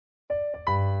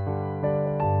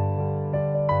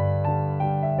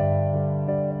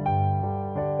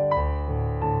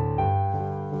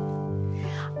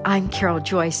I'm Carol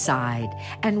Joy Seid,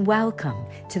 and welcome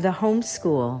to the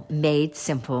Homeschool Made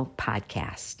Simple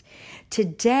podcast.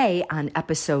 Today, on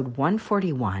episode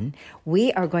 141,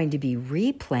 we are going to be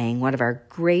replaying one of our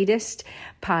greatest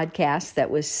podcasts that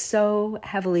was so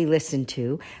heavily listened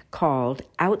to, called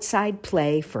Outside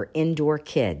Play for Indoor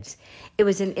Kids. It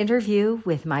was an interview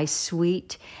with my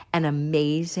sweet and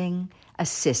amazing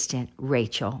assistant,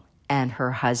 Rachel, and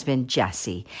her husband,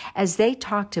 Jesse, as they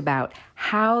talked about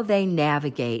how they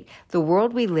navigate the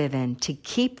world we live in to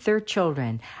keep their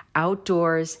children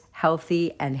outdoors,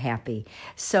 healthy, and happy.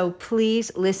 So please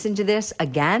listen to this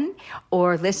again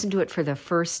or listen to it for the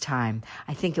first time.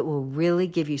 I think it will really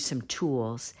give you some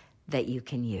tools that you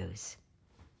can use.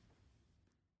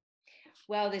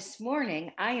 Well, this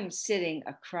morning I am sitting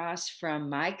across from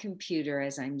my computer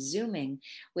as I'm Zooming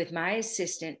with my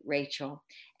assistant, Rachel,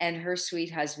 and her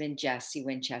sweet husband, Jesse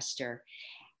Winchester.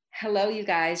 Hello, you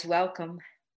guys. Welcome.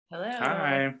 Hello.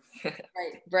 Hi.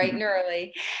 Bright and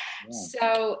early. Yeah.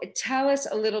 So tell us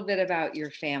a little bit about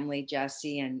your family,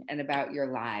 Jesse, and about your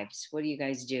lives. What do you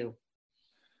guys do?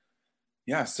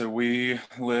 Yeah, so we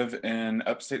live in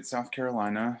upstate South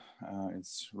Carolina.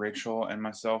 It's Rachel and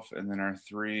myself, and then our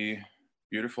three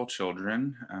beautiful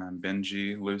children,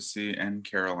 Benji, Lucy, and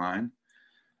Caroline.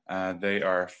 They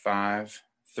are 5,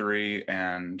 3,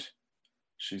 and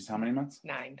she's how many months?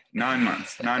 9. 9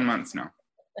 months. 9 months now.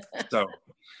 So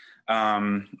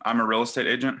I'm a real estate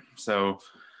agent. So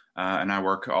and I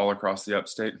work all across the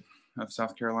upstate of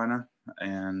South Carolina.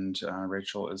 And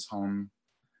Rachel is home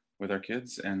with our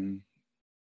kids, and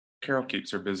Carol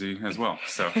keeps her busy as well.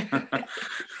 So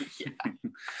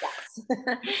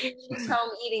she's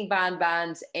home eating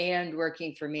bonbons and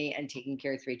working for me and taking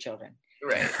care of 3 children.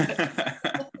 Right.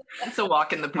 It's a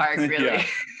walk in the park, really.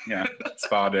 Yeah.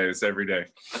 Spa days every day.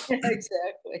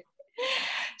 Exactly.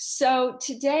 So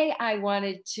today I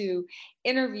wanted to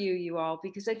interview you all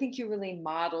because I think you really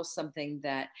model something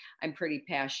that I'm pretty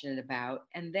passionate about,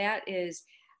 and that is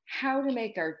how to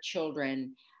make our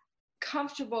children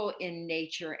comfortable in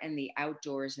nature and the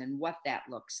outdoors and what that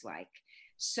looks like.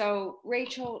 So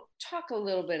Rachel, talk a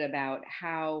little bit about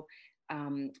how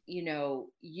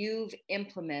you've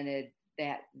implemented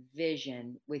that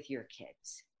vision with your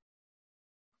kids.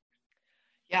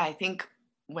 Yeah, I think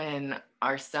when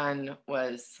our son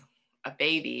was a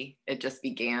baby, it just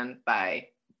began by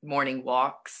morning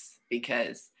walks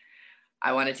because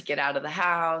I wanted to get out of the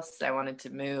house. I wanted to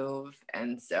move.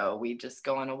 And so we just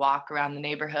go on a walk around the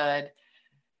neighborhood,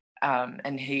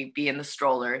 and he'd be in the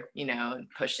stroller, and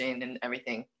pushing and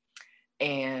everything.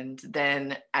 And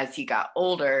then as he got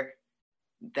older,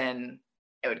 then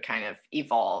it would kind of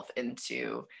evolve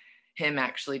into him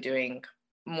actually doing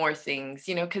more things,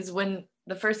 because when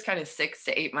the first kind of 6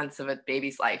 to 8 months of a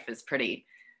baby's life is pretty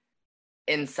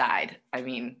inside. I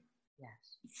mean,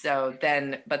 so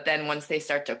but then once they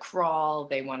start to crawl,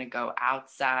 they want to go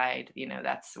outside.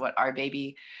 That's what our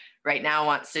baby right now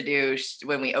wants to do.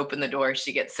 When we open the door,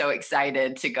 she gets so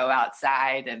excited to go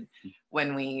outside. And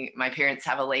when my parents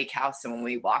have a lake house, and when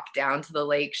we walk down to the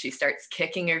lake, she starts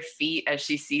kicking her feet as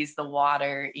she sees the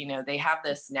water. They have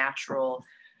this natural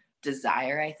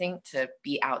desire, I think, to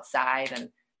be outside and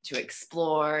to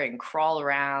explore and crawl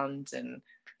around and,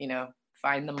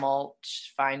 find the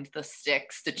mulch, find the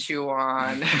sticks to chew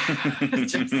on,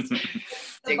 just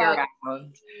dig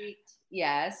around.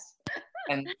 Yes.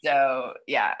 And so,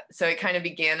 so it kind of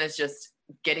began as just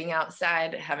getting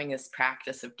outside, having this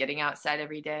practice of getting outside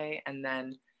every day. And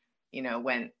then,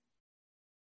 went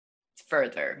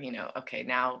further, okay,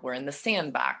 now we're in the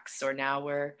sandbox, or now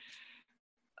we're,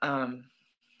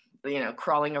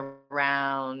 crawling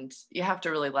around. You have to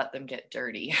really let them get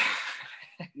dirty.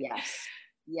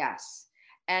 Yes.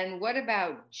 And what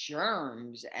about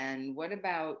germs? And what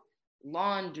about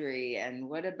laundry? And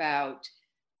what about,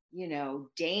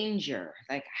 danger?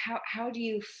 Like how do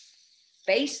you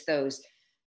face those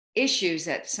issues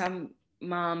that some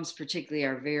moms particularly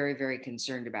are very, very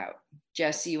concerned about?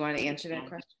 Jesse, you want to answer that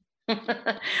question?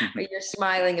 You're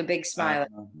smiling, a big smile.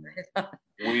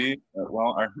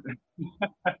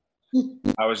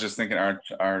 I was just thinking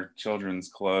our children's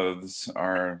clothes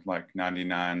are like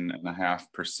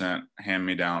 99.5%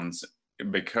 hand-me-downs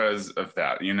because of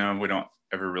that. We don't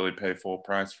ever really pay full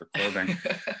price for clothing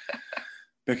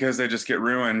because they just get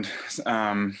ruined,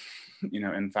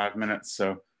 in 5 minutes.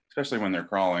 So especially when they're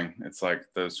crawling, it's like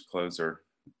those clothes are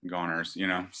goners,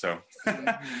 so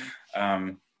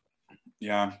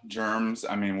germs.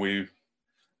 I mean,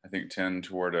 I think tend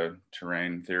toward a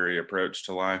terrain theory approach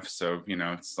to life. So,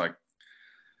 it's like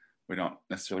we don't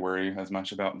necessarily worry as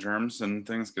much about germs and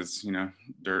things because,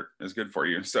 dirt is good for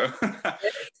you. So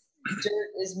dirt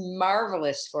is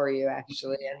marvelous for you,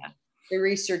 actually. And the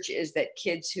research is that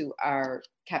kids who are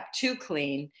kept too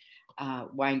clean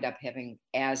wind up having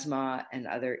asthma and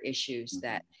other issues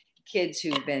that kids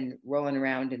who've been rolling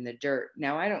around in the dirt.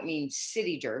 Now, I don't mean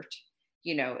city dirt.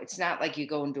 You know, it's not like you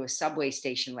go into a subway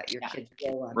station, let your kids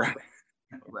roll on. Right.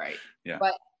 Right. Yeah.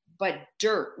 But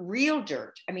dirt, real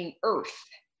dirt, I mean, earth,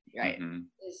 Right.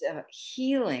 is a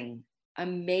healing,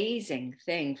 amazing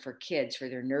thing for kids, for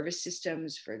their nervous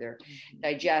systems, for their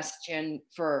digestion,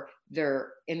 for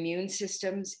their immune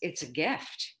systems. It's a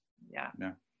gift.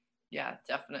 Yeah,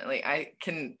 definitely. I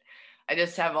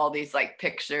just have all these like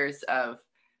pictures of,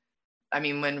 I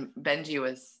mean, when Benji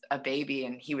was a baby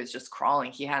and he was just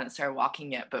crawling, he hadn't started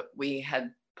walking yet, but we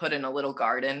had put in a little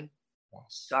garden. Yes.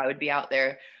 So I would be out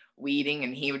there weeding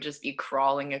and he would just be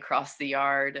crawling across the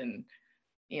yard. And,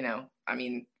 you know, I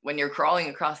mean, when you're crawling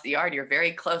across the yard, you're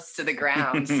very close to the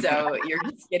ground. So you're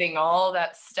just getting all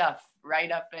that stuff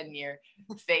right up in your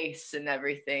face and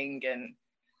everything. And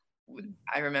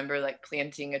I remember like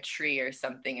planting a tree or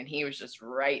something and he was just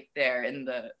right there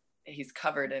he's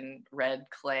covered in red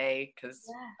clay because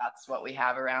that's what we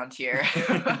have around here.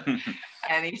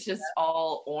 And he's just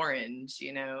all orange,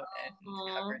 you know, and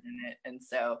covered in it. And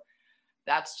so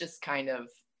that's just kind of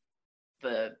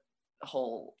the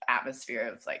whole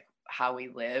atmosphere of like how we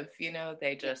live, you know,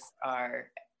 they just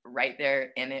are right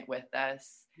there in it with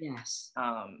us. Yes.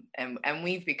 And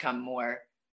we've become more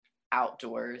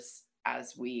outdoors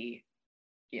as we,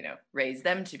 you know, raise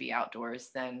them to be outdoors.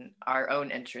 Then our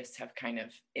own interests have kind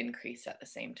of increased at the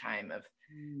same time of,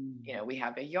 you know, we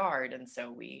have a yard and so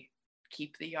we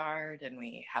keep the yard and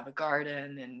we have a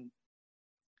garden and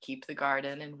keep the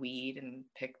garden and weed and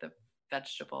pick the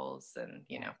vegetables. And,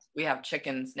 you know, we have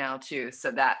chickens now too. So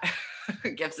that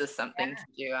gives us something to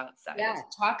do outside. Yeah.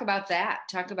 Talk about that.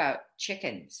 Talk about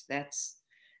chickens. That's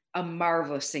a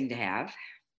marvelous thing to have.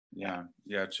 Yeah.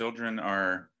 Children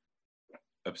are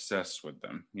obsessed with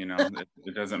them, you know.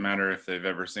 It doesn't matter if they've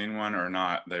ever seen one or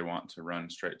not, they want to run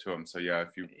straight to them. So if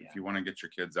you want to get your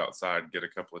kids outside, get a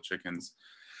couple of chickens,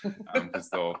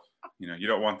 because they'll, you know, you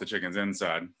don't want the chickens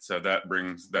inside, so that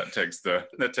takes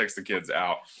the kids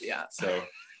out. So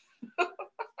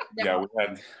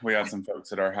we had some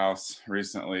folks at our house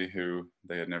recently who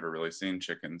they had never really seen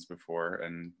chickens before,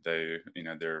 and they, you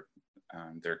know,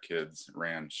 their kids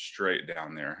ran straight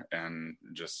down there and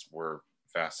just were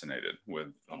fascinated with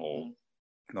the whole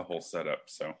setup.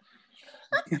 So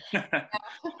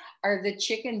are the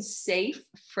chickens safe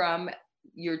from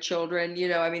your children? You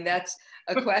know, I mean, that's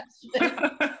a question.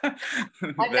 I'm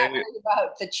not worried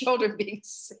about the children being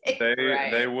safe.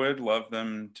 They would love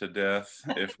them to death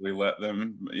if we let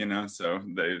them, you know, so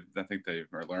I think they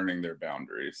are learning their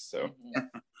boundaries. So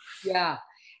yeah.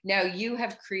 Now you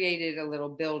have created a little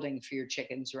building for your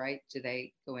chickens, right? Do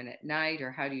they go in at night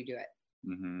or how do you do it?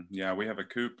 Yeah, we have a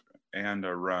coop and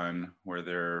a run where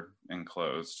they're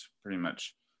enclosed pretty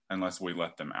much unless we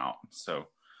let them out. So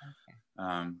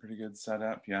pretty good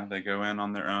setup. Yeah, they go in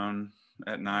on their own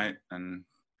at night and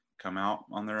come out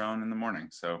on their own in the morning.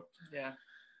 So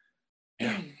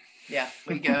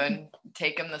we go and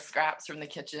take them the scraps from the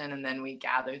kitchen and then we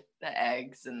gather the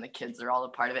eggs and the kids are all a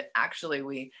part of it. Actually,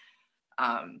 we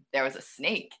there was a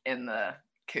snake in the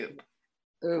coop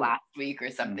last week or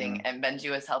something, and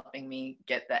Benji was helping me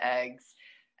get the eggs,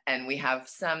 and we have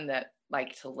some that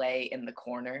like to lay in the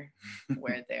corner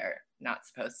where they're not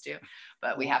supposed to,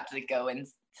 but we have to go into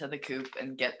the coop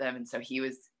and get them. And so he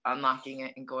was unlocking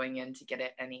it and going in to get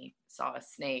it, and he saw a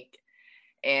snake,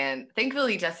 and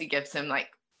thankfully Jesse gives him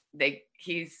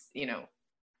he's, you know,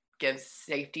 gives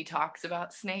safety talks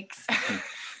about snakes.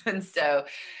 And so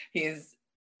he's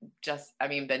just, I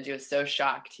mean, Benji was so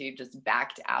shocked. He just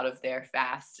backed out of there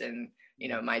fast. And, you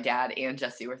know, my dad and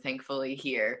Jesse were thankfully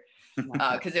here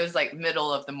because it was like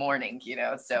middle of the morning, you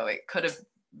know, so it could have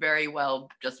very well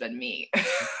just been me.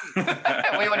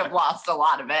 We would have lost a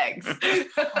lot of eggs.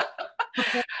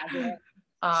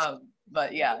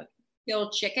 But yeah. Kill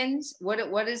chickens?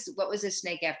 What was a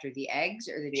snake after? The eggs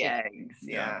or the chickens? Eggs,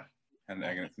 yeah. Had an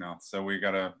egg in its mouth. So we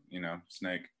got a, you know,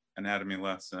 snake anatomy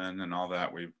lesson and all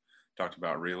that. We've talked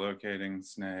about relocating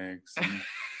snakes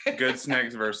and good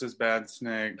snakes versus bad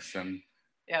snakes. And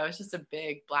yeah, it was just a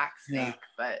big black snake,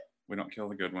 but we don't kill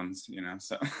the good ones, you know,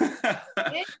 so.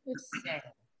 Interesting.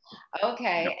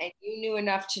 Okay. Yep. And you knew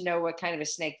enough to know what kind of a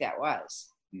snake that was.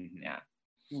 Yeah.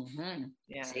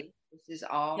 Yeah. See, this is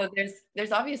all. So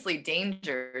there's obviously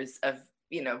dangers of,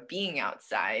 you know, being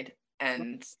outside,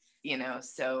 and, you know,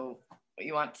 so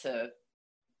you want to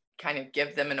kind of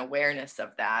give them an awareness of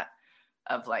that,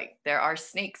 of like, there are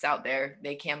snakes out there,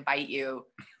 they can bite you,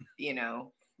 you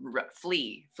know,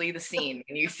 flee the scene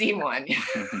when you see one.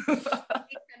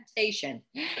 Temptation.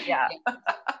 Yeah.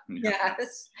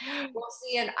 Yes. Well,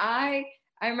 see, and I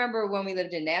remember when we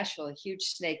lived in Nashville, a huge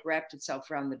snake wrapped itself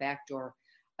around the back door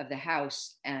of the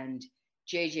house, and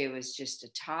JJ was just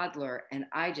a toddler, and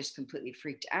I just completely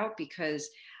freaked out because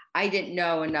I didn't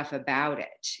know enough about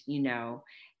it, you know.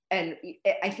 And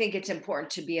I think it's important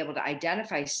to be able to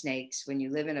identify snakes when you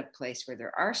live in a place where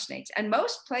there are snakes, and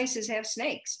most places have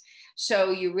snakes.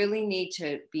 So you really need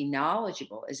to be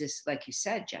knowledgeable. Is this, like you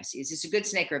said, Jesse, is this a good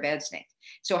snake or a bad snake?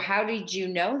 So how did you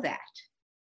know that?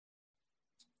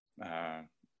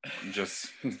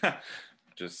 Just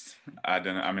I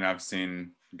didn't. I mean, I've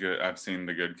seen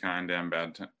the good kind and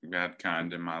bad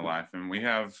kind in my life, and we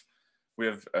have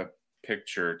a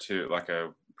picture too, like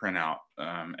a printout,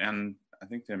 and I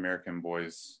think the American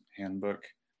Boys Handbook.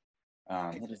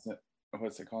 What is it?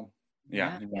 What's it called?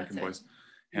 Yeah, the American Boys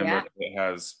Handbook. It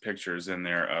has pictures in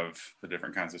there of the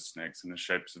different kinds of snakes and the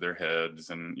shapes of their heads,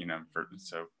 and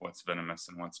so what's venomous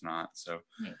and what's not. So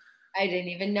I didn't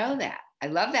even know that. I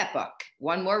love that book.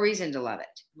 One more reason to love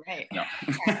it. Right. No.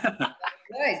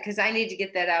 Good, because I need to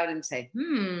get that out and say,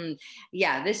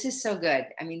 yeah, this is so good.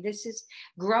 I mean, this is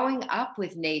growing up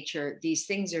with nature. These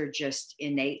things are just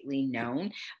innately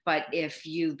known. But if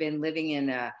you've been living in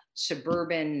a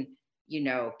suburban,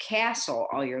 castle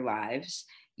all your lives,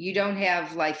 you don't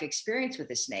have life experience with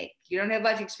a snake. You don't have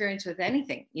life experience with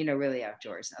anything, really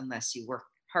outdoors, unless you work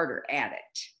harder at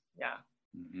it. Yeah.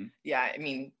 Mm-hmm. Yeah. I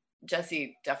mean,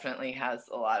 Jesse definitely has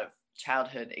a lot of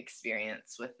childhood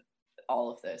experience with all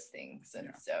of those things.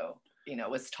 And so,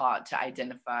 was taught to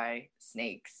identify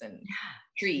snakes and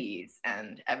trees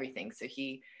and everything. So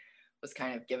he was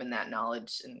kind of given that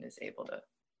knowledge and is able to.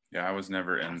 Yeah, I was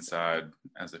never inside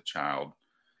as a child.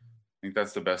 I think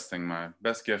that's the best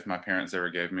gift my parents ever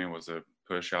gave me was a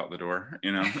push out the door,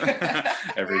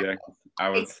 every day.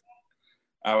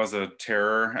 I was a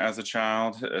terror as a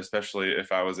child, especially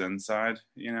if I was inside,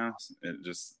 it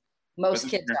just. Most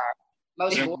kids are.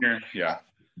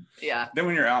 Yeah. Then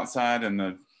when you're outside and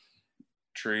the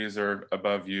trees are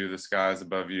above you, the sky is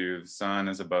above you, the sun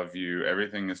is above you,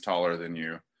 everything is taller than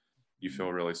you, you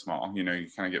feel really small. You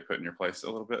kind of get put in your place a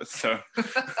little bit. So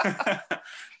that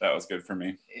was good for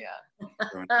me.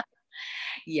 Yeah.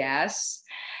 Yes.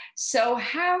 So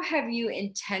how have you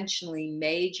intentionally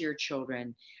made your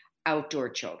children outdoor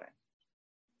children?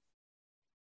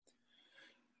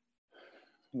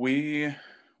 We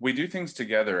do things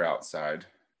together outside.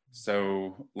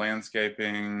 So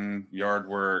landscaping, yard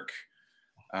work,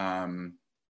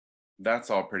 that's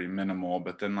all pretty minimal.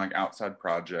 But then like outside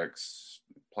projects,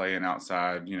 playing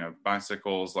outside,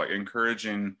 bicycles, like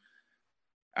encouraging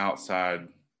outside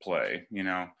play,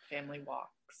 Family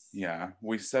walks. Yeah.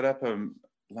 We set up a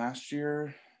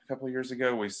couple of years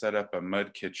ago, we set up a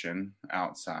mud kitchen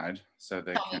outside so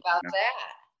they Tell me about that.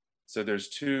 So there's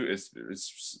two,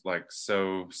 it's like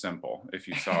so simple if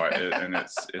you saw it, and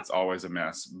it's always a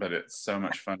mess, but it's so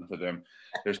much fun for them.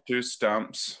 There's two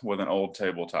stumps with an old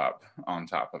tabletop on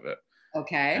top of it.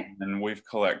 Okay. And we've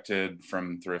collected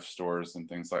from thrift stores and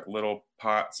things like little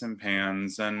pots and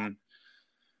pans and,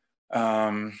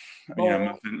 muffin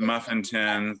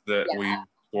tins that we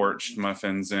torched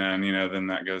muffins in, then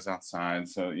that goes outside.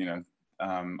 So,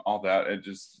 all that,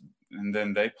 and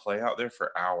then they play out there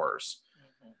for hours.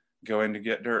 Going to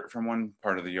get dirt from one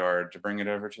part of the yard to bring it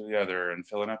over to the other and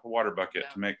filling up a water bucket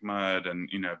to make mud and,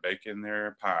 baking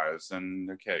their pies and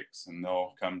their cakes. And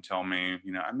they'll come tell me,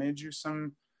 I made you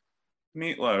some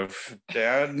meatloaf,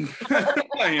 Dad,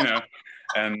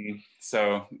 and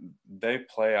so they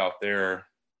play out there.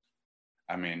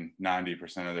 I mean,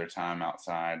 90% of their time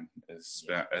outside is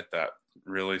spent at that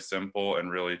really simple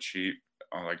and really cheap,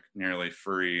 like nearly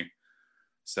free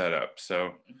setup.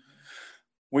 So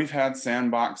we've had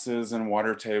sandboxes and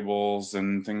water tables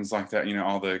and things like that,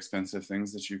 all the expensive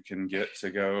things that you can get to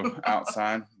go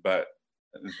outside, but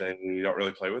they don't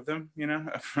really play with them,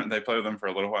 they play with them for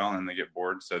a little while and then they get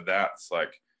bored. So that's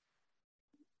like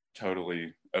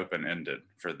totally open-ended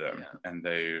for them. And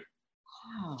they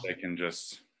can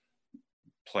just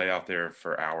play out there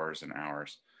for hours and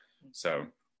hours. So.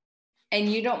 And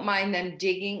you don't mind them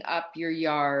digging up your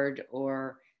yard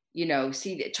or,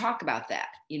 talk about that,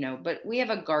 but we have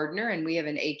a gardener and we have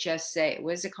an HSA.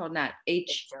 What is it called? Not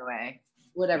HOA,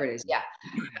 whatever it is. Yeah.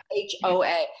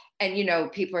 HOA.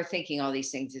 And, people are thinking all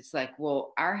these things. It's like,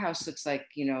 well, our house looks like,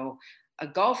 a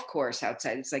golf course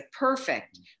outside. It's like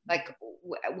perfect. Like,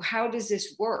 how does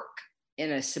this work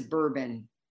in a suburban?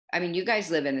 I mean, you guys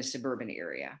live in a suburban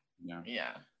area.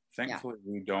 Yeah. Thankfully,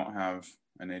 we don't have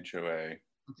an HOA.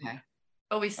 Okay.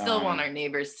 But we still want our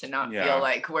neighbors to not yeah. feel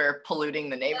like we're polluting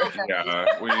the neighborhood. Yeah,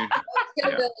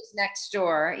 Hillbillies next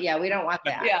door. Yeah, we don't want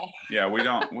that. Yeah, we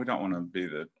don't want to be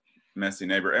the messy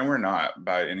neighbor, and we're not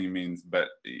by any means. But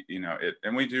you know,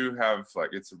 and we do have, like,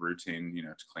 it's a routine, you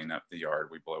know, to clean up the yard.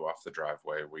 We blow off the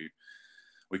driveway.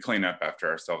 We clean up after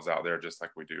ourselves out there, just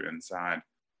like we do inside.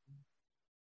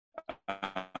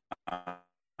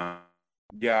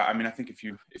 Yeah, I mean, I think if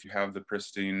you have the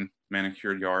pristine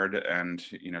manicured yard and,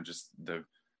 you know, just the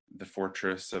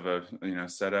fortress of a, you know,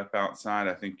 setup outside,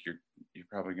 I think you're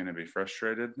probably going to be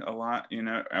frustrated a lot, you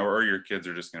know, or your kids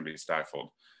are just going to be stifled.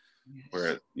 Yes.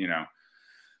 Where you know,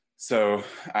 so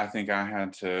I think I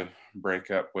had to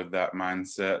break up with that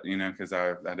mindset, you know, because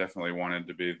I definitely wanted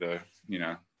to be the, you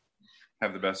know,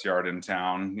 have the best yard in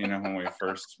town, you know, when we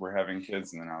first were having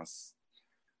kids, and then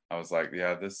I was like,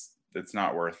 yeah, it's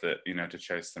not worth it, you know, to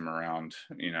chase them around,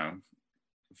 you know,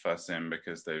 fussing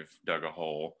because they've dug a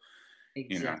hole,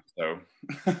 exactly. You know,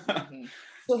 so.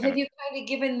 So have you kind of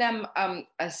given them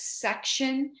a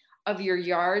section of your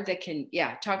yard that can,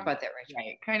 talk about that,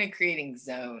 right? Kind of creating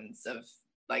zones of,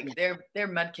 like, their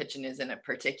mud kitchen is in a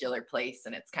particular place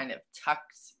and it's kind of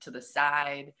tucked to the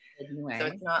side. So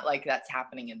it's not like that's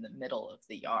happening in the middle of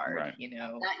the yard, right. You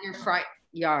know, not your front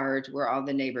yard where all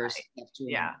the neighbors have to.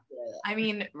 Yeah. I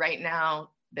mean, right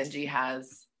now, Benji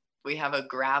we have a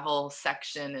gravel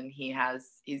section and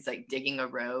he's like digging a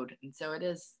road. And so it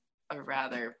is a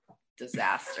rather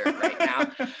disaster right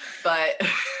now, but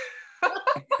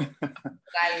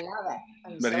I love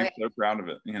it. But he's so proud of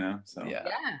it, you know, so. Yeah,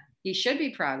 he should be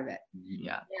proud of it.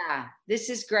 Yeah. This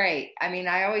is great. I mean,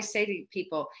 I always say to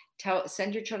people,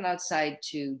 send your children outside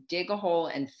to dig a hole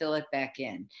and fill it back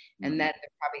in. And then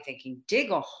they're probably thinking, dig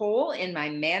a hole in my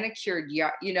manicured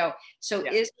yard, you know. So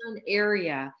is there an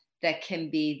area that can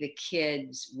be the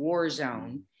kids' war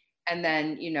zone? And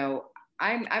then, you know,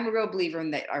 I'm a real believer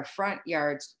in that our front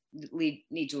yards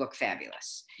need to look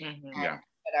fabulous.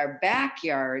 But our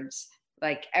backyards,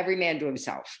 like every man to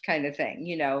himself kind of thing,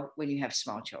 you know, when you have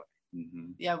small children.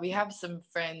 Yeah, we have some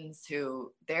friends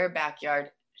who their backyard,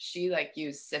 she like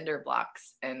used cinder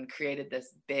blocks and created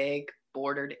this big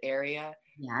bordered area.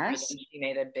 Yes. She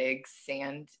made a big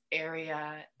sand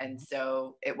area. And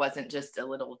so it wasn't just a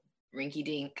little rinky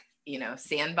dink, you know,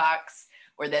 sandbox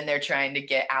where then they're trying to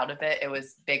get out of it. It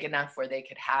was big enough where they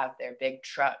could have their big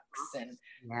trucks and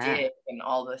dig and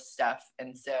all this stuff.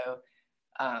 And so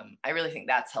I really think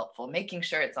that's helpful, making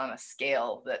sure it's on a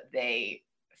scale that they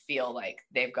feel like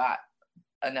they've got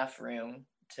enough room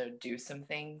to do some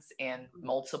things and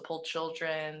multiple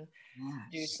children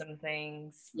do some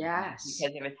things. Yes.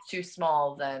 Because if it's too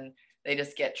small, then they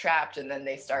just get trapped and then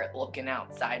they start looking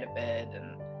outside of it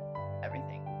and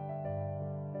everything.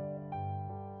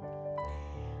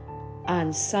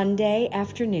 On Sunday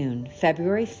afternoon,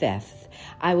 February 5th,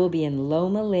 I will be in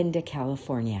Loma Linda,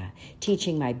 California,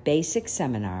 teaching my basic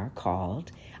seminar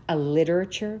called A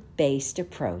Literature-Based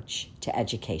Approach to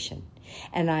Education.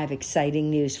 And I have exciting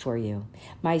news for you.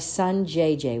 My son,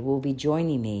 JJ, will be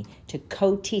joining me to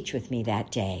co-teach with me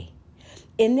that day.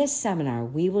 In this seminar,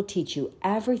 we will teach you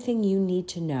everything you need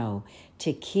to know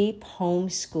to keep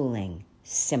homeschooling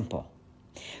simple.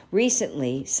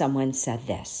 Recently, someone said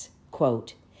this,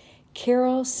 quote,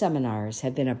 Carol's seminars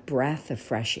have been a breath of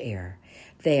fresh air.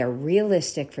 They are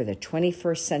realistic for the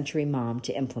 21st century mom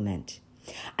to implement.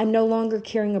 I'm no longer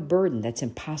carrying a burden that's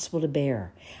impossible to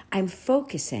bear. I'm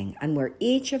focusing on where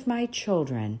each of my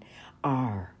children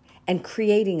are and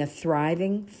creating a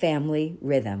thriving family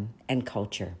rhythm and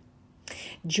culture.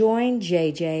 Join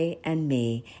JJ and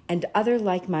me and other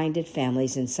like-minded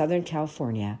families in Southern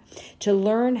California to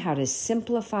learn how to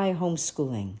simplify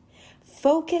homeschooling,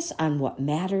 focus on what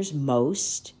matters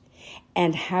most,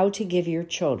 and how to give your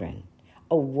children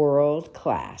a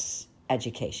world-class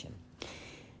education.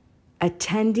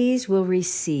 Attendees will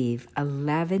receive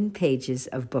 11 pages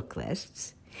of book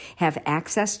lists, have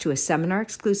access to a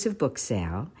seminar-exclusive book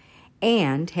sale,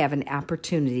 and have an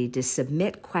opportunity to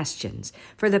submit questions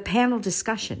for the panel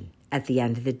discussion at the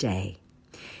end of the day.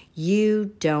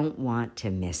 You don't want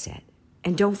to miss it.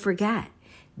 And don't forget,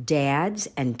 dads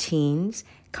and teens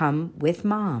come with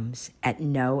moms at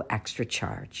no extra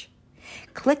charge.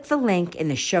 Click the link in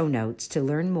the show notes to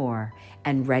learn more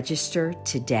and register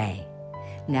today.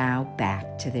 Now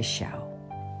back to the show.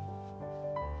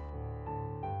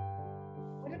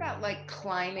 What about like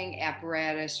climbing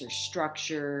apparatus or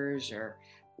structures, or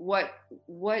what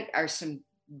are some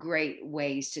great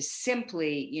ways to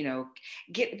simply, you know,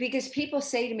 because people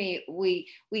say to me, we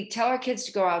tell our kids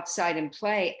to go outside and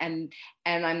play, and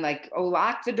I'm like, oh,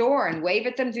 lock the door and wave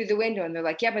at them through the window, and they're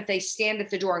like, yeah, but they stand at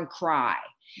the door and cry.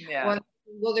 Yeah.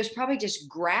 well, there's probably just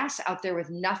grass out there with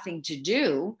nothing to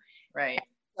do. Right.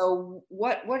 So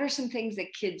what are some things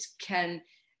that kids can,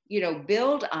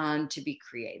 build on to be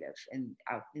creative and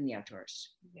out in the outdoors?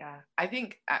 Yeah. I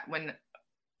think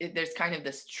there's kind of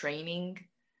this training.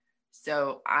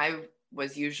 So I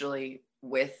was usually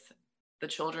with the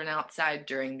children outside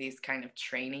during these kind of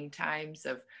training times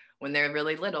of when they're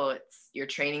really little. You're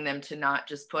training them to not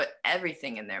just put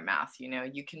everything in their mouth.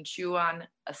 You can chew on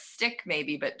a stick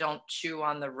maybe, but don't chew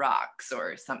on the rocks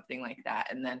or something like that.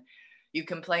 And then you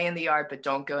can play in the yard, but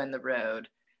don't go in the road.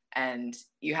 And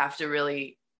you have to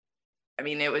really,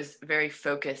 it was very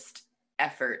focused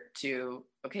effort to,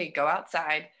 okay, go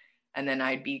outside. And then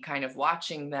I'd be kind of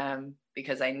watching them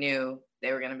because I knew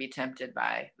they were going to be tempted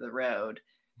by the road.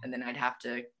 And then I'd have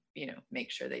to,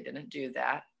 make sure they didn't do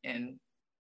that. And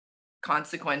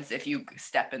consequence if you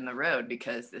step in the road,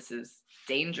 because this is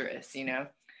dangerous,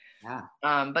 Yeah.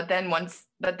 But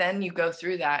then you go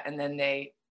through that and then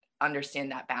they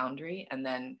understand that boundary. And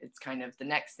then it's kind of the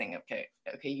next thing.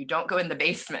 Okay, you don't go in the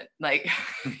basement. Like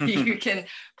you can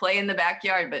play in the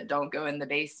backyard, but don't go in the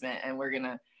basement. And we're going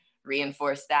to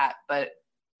reinforce that. But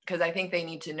because I think they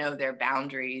need to know their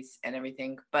boundaries and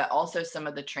everything. But also some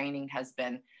of the training has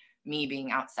been me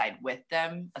being outside with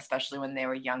them, especially when they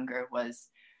were younger, was,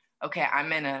 okay,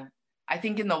 I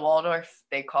think in the Waldorf,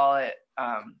 they call it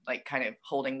like kind of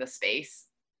holding the space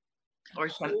or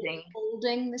something.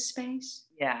 Holding the space?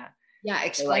 Yeah. Yeah,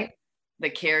 explain. So like the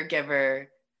caregiver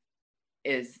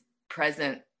is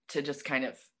present to just kind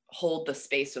of hold the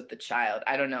space with the child.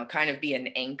 I don't know, kind of be an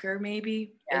anchor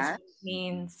maybe is what it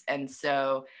means. And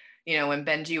so, when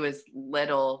Benji was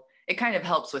little, it kind of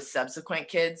helps with subsequent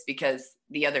kids because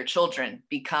the other children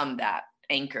become that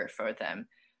anchor for them.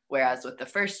 Whereas with the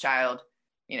first child,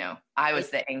 I was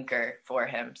the anchor for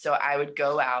him. So I would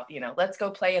go out, let's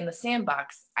go play in the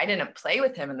sandbox. I didn't play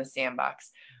with him in the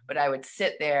sandbox, but I would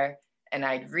sit there and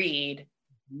I'd read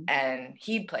and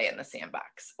he'd play in the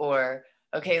sandbox. Or,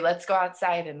 okay, let's go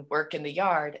outside and work in the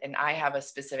yard. And I have a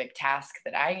specific task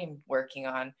that I am working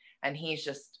on and he's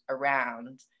just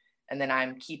around. And then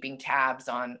I'm keeping tabs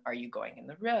on, are you going in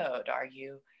the road? Are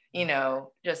you,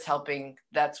 just helping?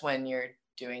 That's when you're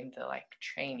doing the like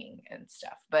training and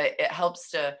stuff. But it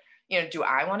helps to, do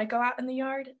I want to go out in the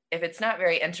yard? If it's not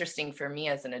very interesting for me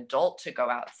as an adult to go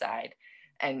outside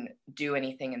and do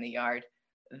anything in the yard,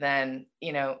 then,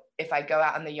 if I go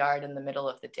out in the yard in the middle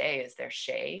of the day, is there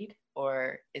shade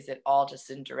or is it all just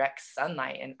in direct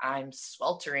sunlight and I'm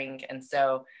sweltering? And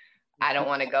so I don't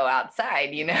want to go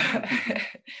outside,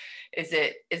 Is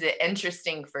it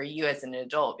interesting for you as an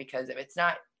adult? Because if it's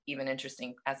not even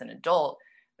interesting as an adult,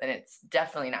 then it's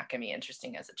definitely not going to be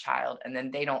interesting as a child. And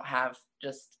then they don't have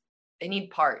they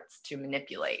need parts to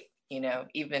manipulate,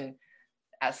 even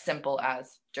as simple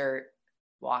as dirt,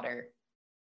 water,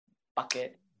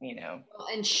 bucket,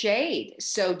 And shade.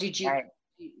 So did you, Right.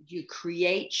 you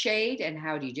create shade and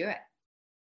how do you do it?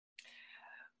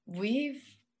 We've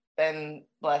been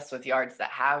blessed with yards that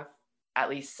have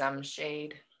at least some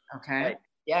shade. Okay. But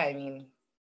yeah,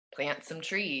 plant some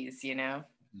trees,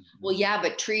 Well, yeah,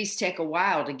 but trees take a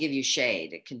while to give you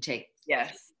shade. It can take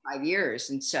Yes. 5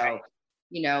 years. And so, Right.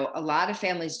 A lot of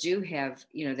families do have,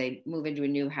 they move into a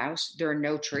new house, there are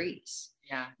no trees.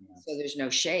 Yeah. So there's no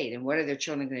shade. And what are their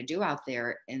children going to do out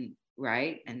there? And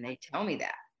right. And they tell me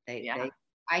that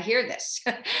I hear this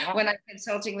when I'm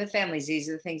consulting with families. These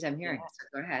are the things I'm hearing.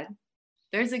 So go ahead.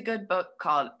 There's a good book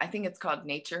I think it's called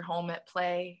Nature Home at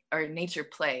Play or Nature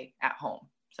Play at Home.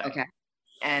 Sorry. Okay.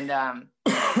 And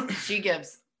she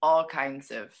gives all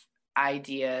kinds of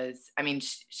ideas.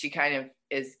 She kind of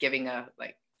is giving a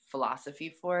like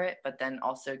philosophy for it, but then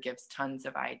also gives tons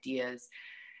of ideas,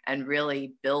 and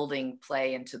really building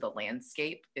play into the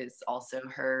landscape is also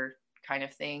her kind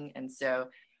of thing. And so,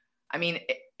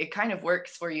 it kind of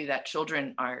works for you that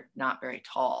children are not very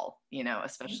tall,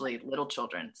 especially little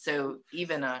children. So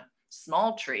even a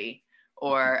small tree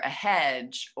or a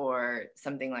hedge or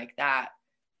something like that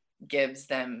gives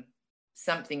them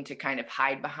something to kind of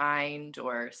hide behind,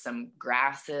 or some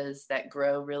grasses that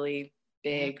grow really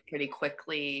big pretty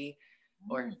quickly,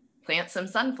 or plant some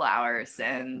sunflowers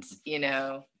and,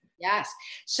 Yes.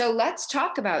 So let's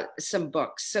talk about some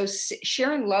books. So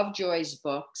Sharon Lovejoy's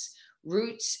books,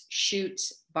 Roots,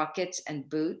 Shoots, Buckets, and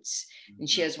Boots. And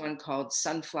she has one called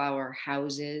Sunflower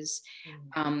Houses.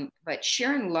 But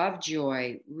Sharon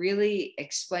Lovejoy really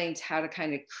explains how to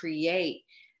kind of create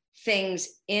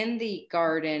things in the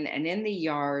garden and in the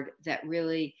yard that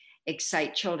really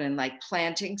excite children, like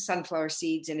planting sunflower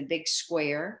seeds in a big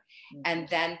square and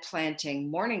then planting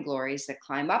morning glories that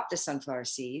climb up the sunflower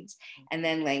seeds, and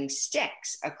then laying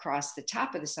sticks across the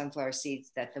top of the sunflower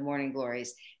seeds that the morning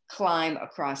glories climb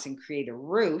across and create a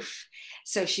roof.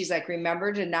 So she's like,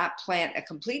 remember to not plant a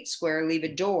complete square, leave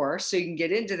a door so you can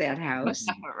get into that house.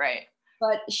 Right.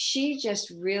 But she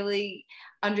just really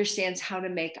understands how to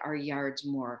make our yards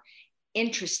more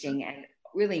interesting and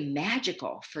really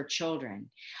magical for children.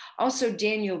 Also,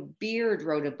 Daniel Beard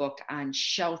wrote a book on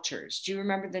shelters. Do you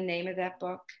remember the name of that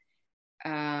book?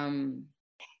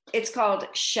 It's called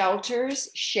Shelters,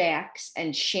 Shacks,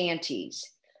 and Shanties,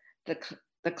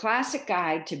 the Classic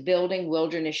Guide to Building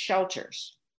Wilderness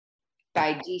Shelters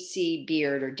by DC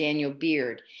Beard or Daniel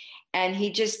Beard. And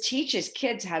he just teaches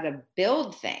kids how to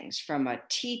build things, from a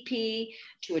teepee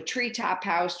to a treetop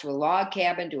house to a log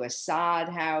cabin to a sod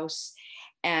house.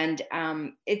 And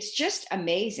it's just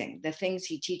amazing the things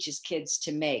he teaches kids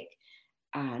to make.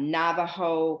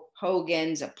 Navajo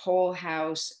hogans, a pole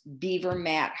house, beaver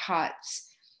mat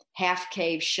huts, half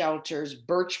cave shelters,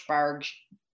 birch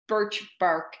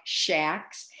bark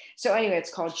shacks. So anyway,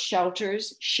 it's called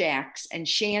Shelters, Shacks, and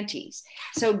Shanties.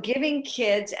 So giving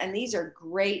kids, and these are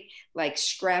great like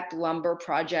scrap lumber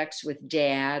projects with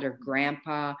dad or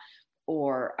grandpa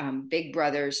or big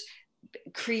brothers,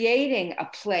 creating a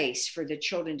place for the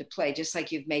children to play, just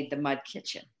like you've made the mud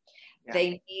kitchen. Yeah.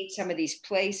 They need some of these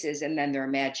places, and then their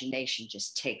imagination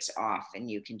just takes off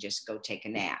and you can just go take a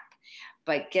nap.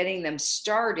 But getting them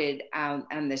started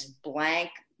on this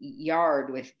blank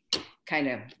yard with kind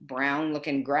of brown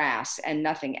looking grass and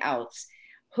nothing else,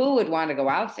 who would want to go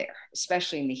out there,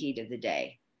 especially in the heat of the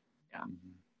day? Yeah.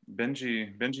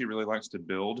 Benji really likes to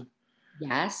build.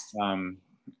 Yes.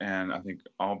 And I think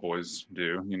all boys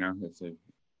do, you know,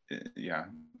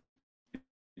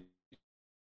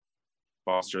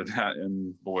 foster that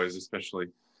in boys especially.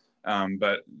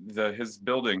 But his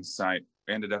building site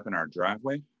ended up in our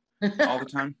driveway all the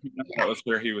time. Yeah. That was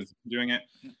where he was doing it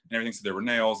and everything. So there were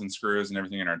nails and screws and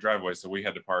everything in our driveway. So we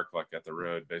had to park like at the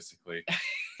road basically.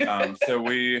 So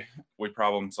we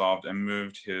problem solved and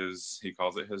moved he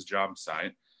calls it his job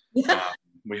site.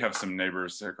 We have some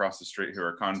neighbors across the street who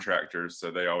are contractors, so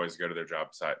they always go to their job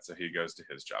site. So he goes to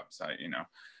his job site, you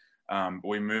know.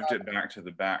 We moved it back to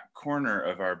the back corner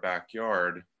of our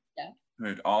backyard,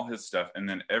 moved all his stuff, and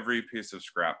then every piece of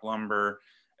scrap lumber,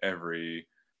 every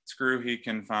screw he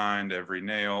can find, every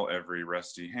nail, every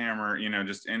rusty hammer, you know,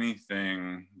 just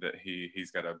anything that he's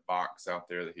got a box out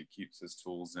there that he keeps his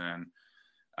tools in.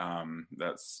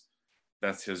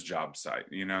 That's his job site,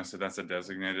 you know, so that's a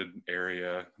designated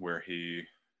area where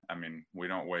we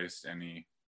don't waste any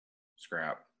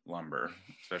scrap lumber,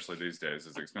 especially these days,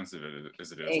 as expensive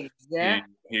as it is.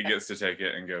 Exactly. He gets to take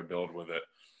it and go build with it.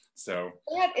 So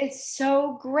that is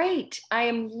so great. I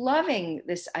am loving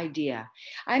this idea.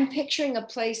 I'm picturing a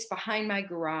place behind my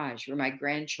garage where my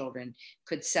grandchildren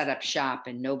could set up shop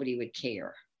and nobody would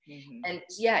care. Mm-hmm. And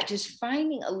just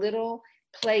finding a little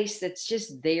place that's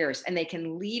just theirs, and they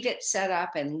can leave it set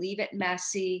up and leave it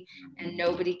messy and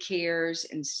nobody cares,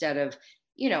 instead of,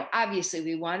 you know, obviously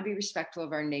we want to be respectful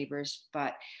of our neighbors,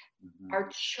 but our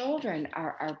children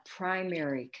are our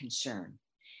primary concern,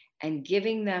 and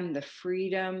giving them the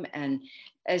freedom. And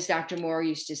as Dr. Moore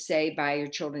used to say, buy your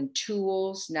children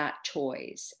tools, not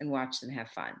toys, and watch them have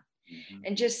fun.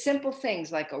 And just simple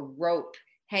things like a rope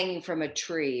hanging from a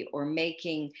tree, or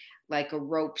making like a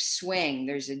rope swing.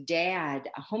 There's a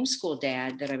homeschool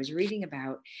dad that I was reading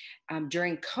about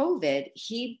during COVID.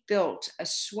 He built a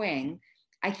swing.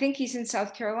 I think he's in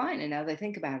South Carolina now that I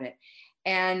think about it.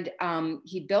 And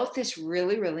he built this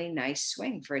really, really nice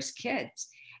swing for his kids.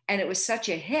 And it was such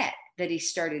a hit that he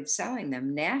started selling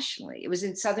them nationally. It was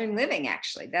in Southern Living,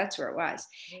 actually. That's where it was.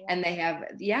 Yeah. And they have,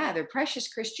 they're Precious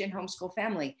Christian Homeschool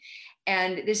Family.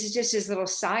 And this is just his little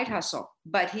side hustle,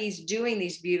 but he's doing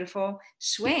these beautiful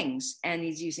swings, and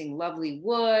he's using lovely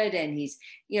wood, and he's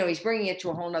bringing it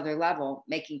to a whole nother level,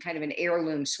 making kind of an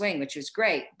heirloom swing, which was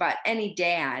great. But any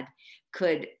dad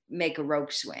could make a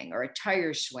rope swing or a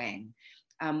tire swing.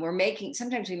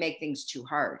 Sometimes we make things too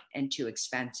hard and too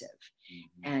expensive.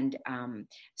 And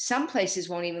some places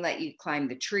won't even let you climb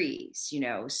the trees, you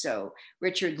know. So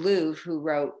Richard Louv, who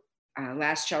wrote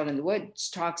Last Child in the Woods,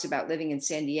 talks about living in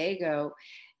San Diego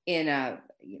in a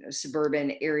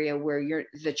suburban area where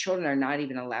the children are not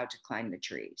even allowed to climb the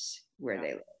trees where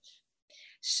they live.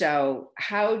 So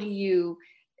how do you,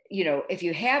 if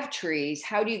you have trees,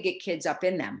 how do you get kids up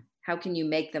in them? How can you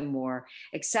make them more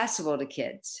accessible to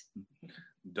kids?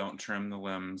 Don't trim the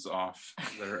limbs off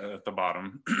that are at the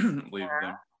bottom. Leave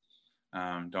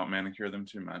them. Don't manicure them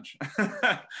too much.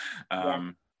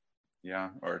 Yeah,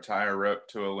 or tie a rope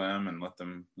to a limb and let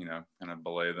them, kind of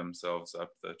belay themselves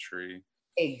up the tree.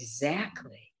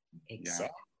 Exactly. Yeah.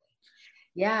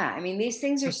 Yeah, I mean, these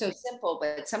things are so simple,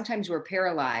 but sometimes we're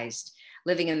paralyzed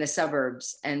living in the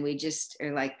suburbs and we just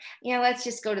are like, let's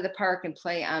just go to the park and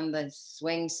play on the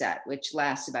swing set, which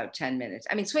lasts about 10 minutes.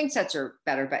 I mean, swing sets are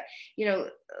better, but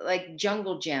like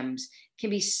jungle gyms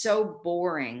can be so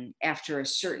boring after a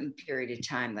certain period of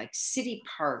time, like city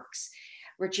parks.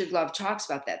 Richard Love talks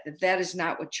about that is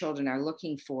not what children are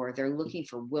looking for. They're looking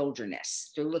for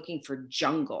wilderness. They're looking for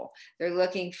jungle. They're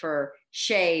looking for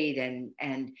shade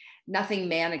and nothing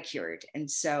manicured. And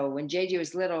so when JJ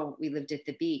was little, we lived at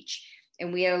the beach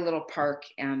and we had a little park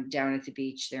down at the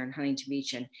beach there in Huntington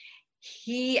Beach. And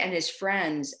he and his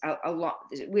friends,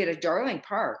 we had a darling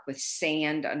park with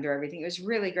sand under everything. It was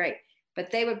really great. But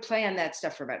they would play on that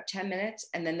stuff for about 10 minutes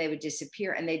and then they would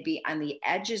disappear and they'd be on the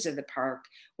edges of the park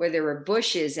where there were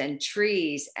bushes and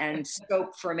trees and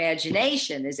scope for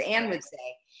imagination, as Anne would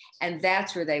say. And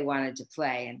that's where they wanted to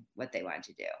play and what they wanted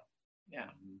to do. Yeah.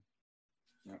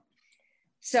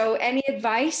 So any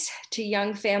advice to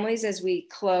young families as we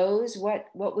close? What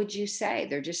would you say?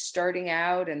 They're just starting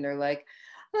out and they're like,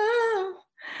 oh,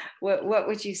 what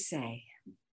would you say?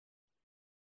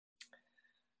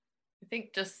 I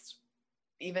think just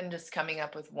coming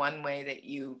up with one way that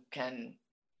you can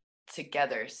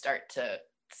together start to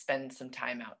spend some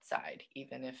time outside,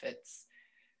 even if it's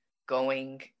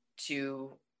going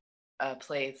to a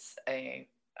place, a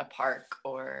park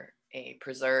or a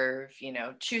preserve,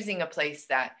 choosing a place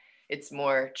that it's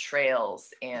more trails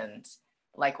and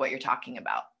like what you're talking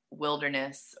about,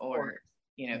 wilderness or,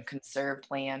 conserved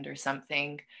land or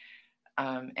something.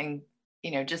 And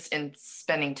just in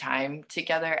spending time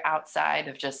together outside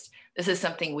of this is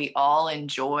something we all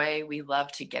enjoy. We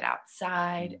love to get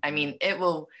outside. I mean, it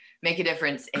will make a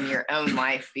difference in your own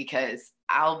life because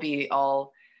I'll be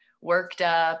all worked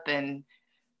up and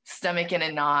stomach in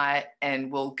a knot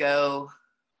and we'll go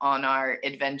on our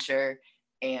adventure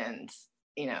and,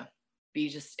 be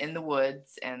just in the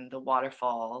woods and the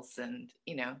waterfalls. And,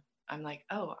 I'm like,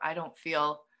 oh, I don't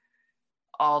feel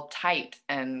all tight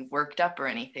and worked up or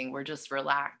anything. We're just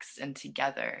relaxed and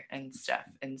together and stuff.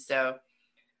 And so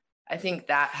I think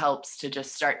that helps to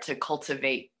just start to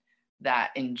cultivate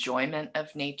that enjoyment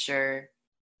of nature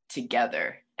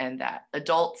together, and that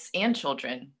adults and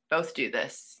children both do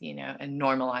this, and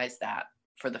normalize that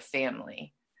for the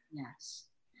family. Yes.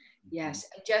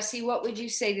 Jesse, what would you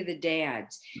say to the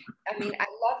dads? I mean, I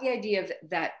love the idea of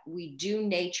that we do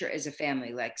nature as a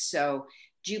family. Like, so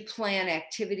do you plan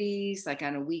activities like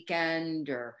on a weekend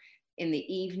or in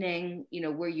the evening,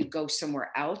 where you go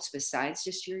somewhere else besides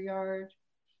just your yard?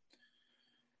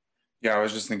 Yeah, I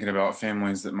was just thinking about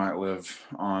families that might live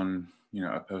on,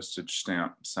 a postage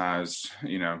stamp sized,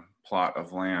 plot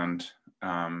of land.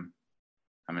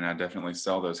 I mean, I definitely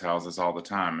sell those houses all the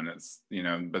time, and it's,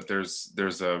 but there's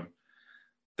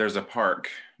a park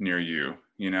near you,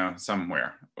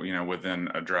 somewhere, within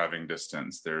a driving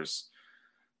distance. There's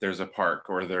a park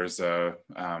or there's a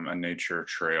nature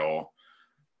trail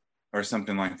or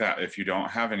something like that. If you don't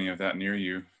have any of that near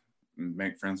you,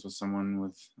 make friends with someone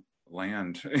with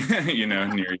land,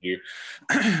 near you.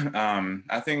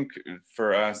 I think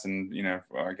for us, and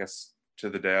I guess to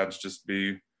the dads, just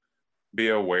be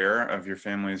aware of your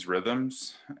family's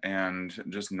rhythms and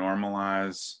just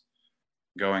normalize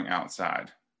going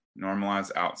outside.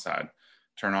 Normalize outside.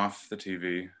 Turn off the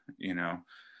TV,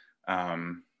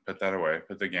 put that away,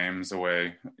 put the games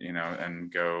away,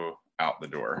 and go out the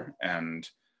door and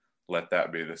let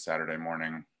that be the Saturday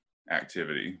morning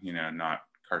activity, not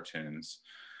cartoons,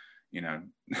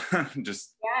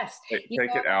 just take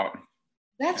it out.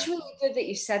 That's really good that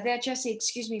you said that, Jesse.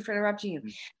 Excuse me for interrupting you.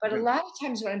 But a lot of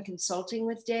times when I'm consulting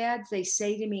with dads, they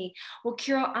say to me, well,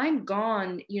 Carol, I'm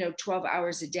gone, 12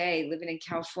 hours a day, living in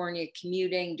California,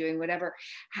 commuting, doing whatever.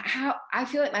 How I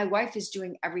feel like my wife is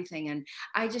doing everything. And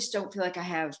I just don't feel like I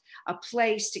have a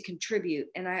place to contribute.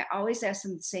 And I always ask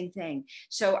them the same thing.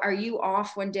 So are you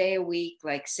off one day a week,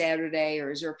 like Saturday, or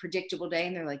is there a predictable day?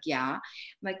 And they're like, yeah. I'm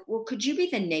like, well, could you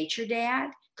be the nature dad?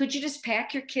 Could you just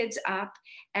pack your kids up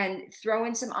and throw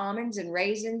in some almonds and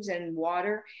raisins and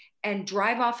water and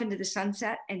drive off into the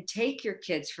sunset and take your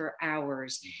kids for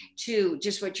hours to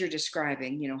just what you're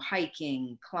describing,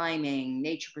 hiking, climbing,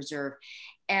 nature preserve,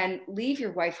 and leave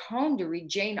your wife home to read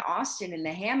Jane Austen in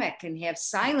the hammock and have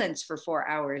silence for 4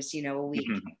 hours, a week.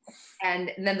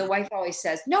 And then the wife always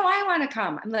says, no, I want to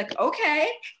come. I'm like, okay,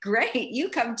 great. You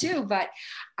come too. But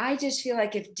I just feel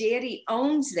like if daddy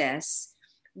owns this,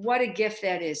 what a gift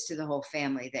that is to the whole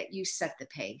family, that you set the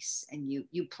pace and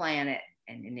you plan it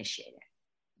and initiate it.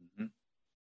 Mm-hmm.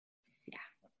 Yeah.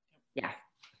 Yeah.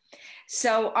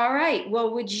 So, all right.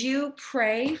 Well, would you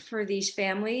pray for these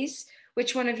families?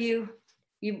 Which one of you,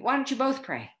 why don't you both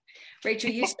pray?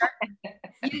 Rachel, you start,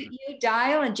 you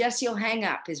dial, and Jesse will hang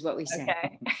up, is what we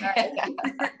say. Okay.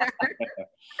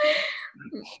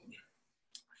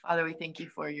 Father, we thank you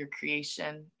for your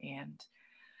creation and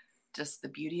just the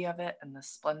beauty of it and the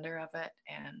splendor of it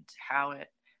and how it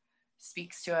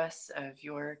speaks to us of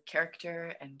your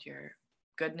character and your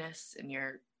goodness and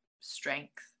your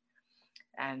strength.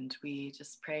 And we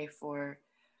just pray for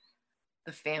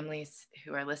the families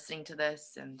who are listening to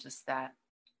this, and just that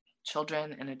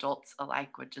children and adults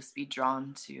alike would just be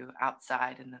drawn to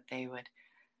outside, and that they would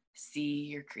see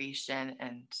your creation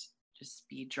and just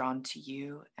be drawn to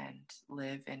you and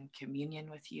live in communion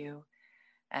with you,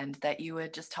 and that you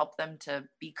would just help them to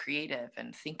be creative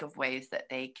and think of ways that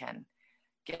they can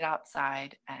get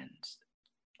outside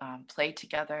and play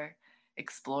together,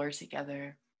 explore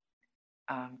together,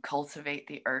 cultivate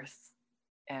the earth,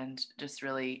 and just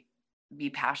really be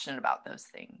passionate about those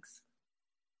things.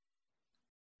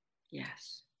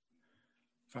 Yes.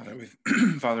 Father,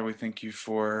 we thank you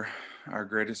for our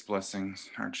greatest blessings,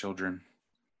 our children.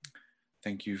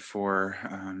 Thank you for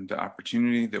the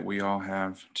opportunity that we all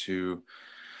have to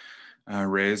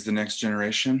raise the next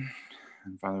generation.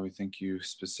 And Father, we thank you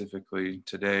specifically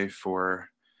today for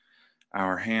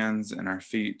our hands and our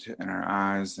feet and our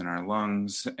eyes and our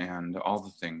lungs and all the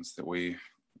things that we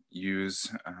use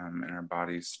in our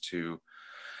bodies to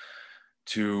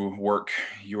work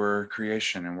your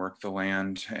creation and work the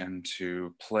land and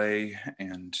to play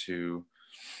and to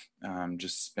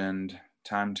just spend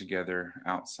time together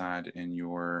outside in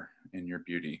your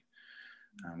beauty.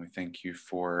 We thank you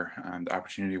for the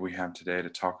opportunity we have today to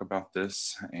talk about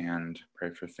this, and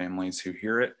pray for families who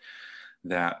hear it,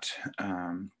 that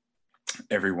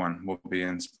everyone will be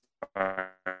inspired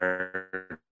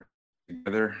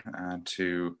together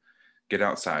to get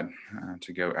outside,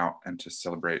 to go out and to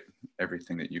celebrate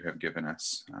everything that you have given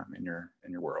us in your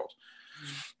world.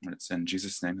 And it's in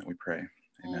Jesus' name that we pray.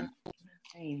 Amen.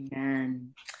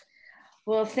 Amen.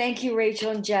 Well, thank you,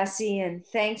 Rachel and Jesse, and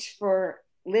thanks for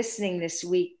listening this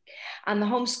week on the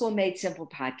Homeschool Made Simple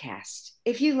podcast.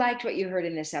 If you liked what you heard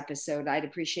in this episode, I'd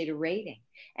appreciate a rating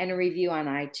and a review on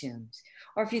iTunes.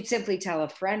 Or if you'd simply tell a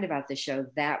friend about the show,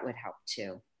 that would help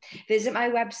too. Visit my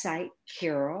website,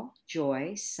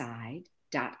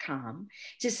 caroljoyseid.com,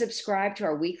 to subscribe to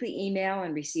our weekly email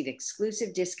and receive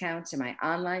exclusive discounts in my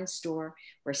online store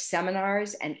where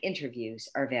seminars and interviews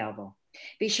are available.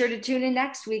 Be sure to tune in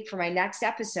next week for my next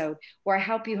episode, where I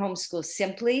help you homeschool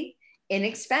simply,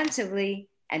 inexpensively,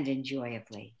 and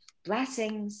enjoyably.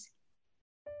 Blessings.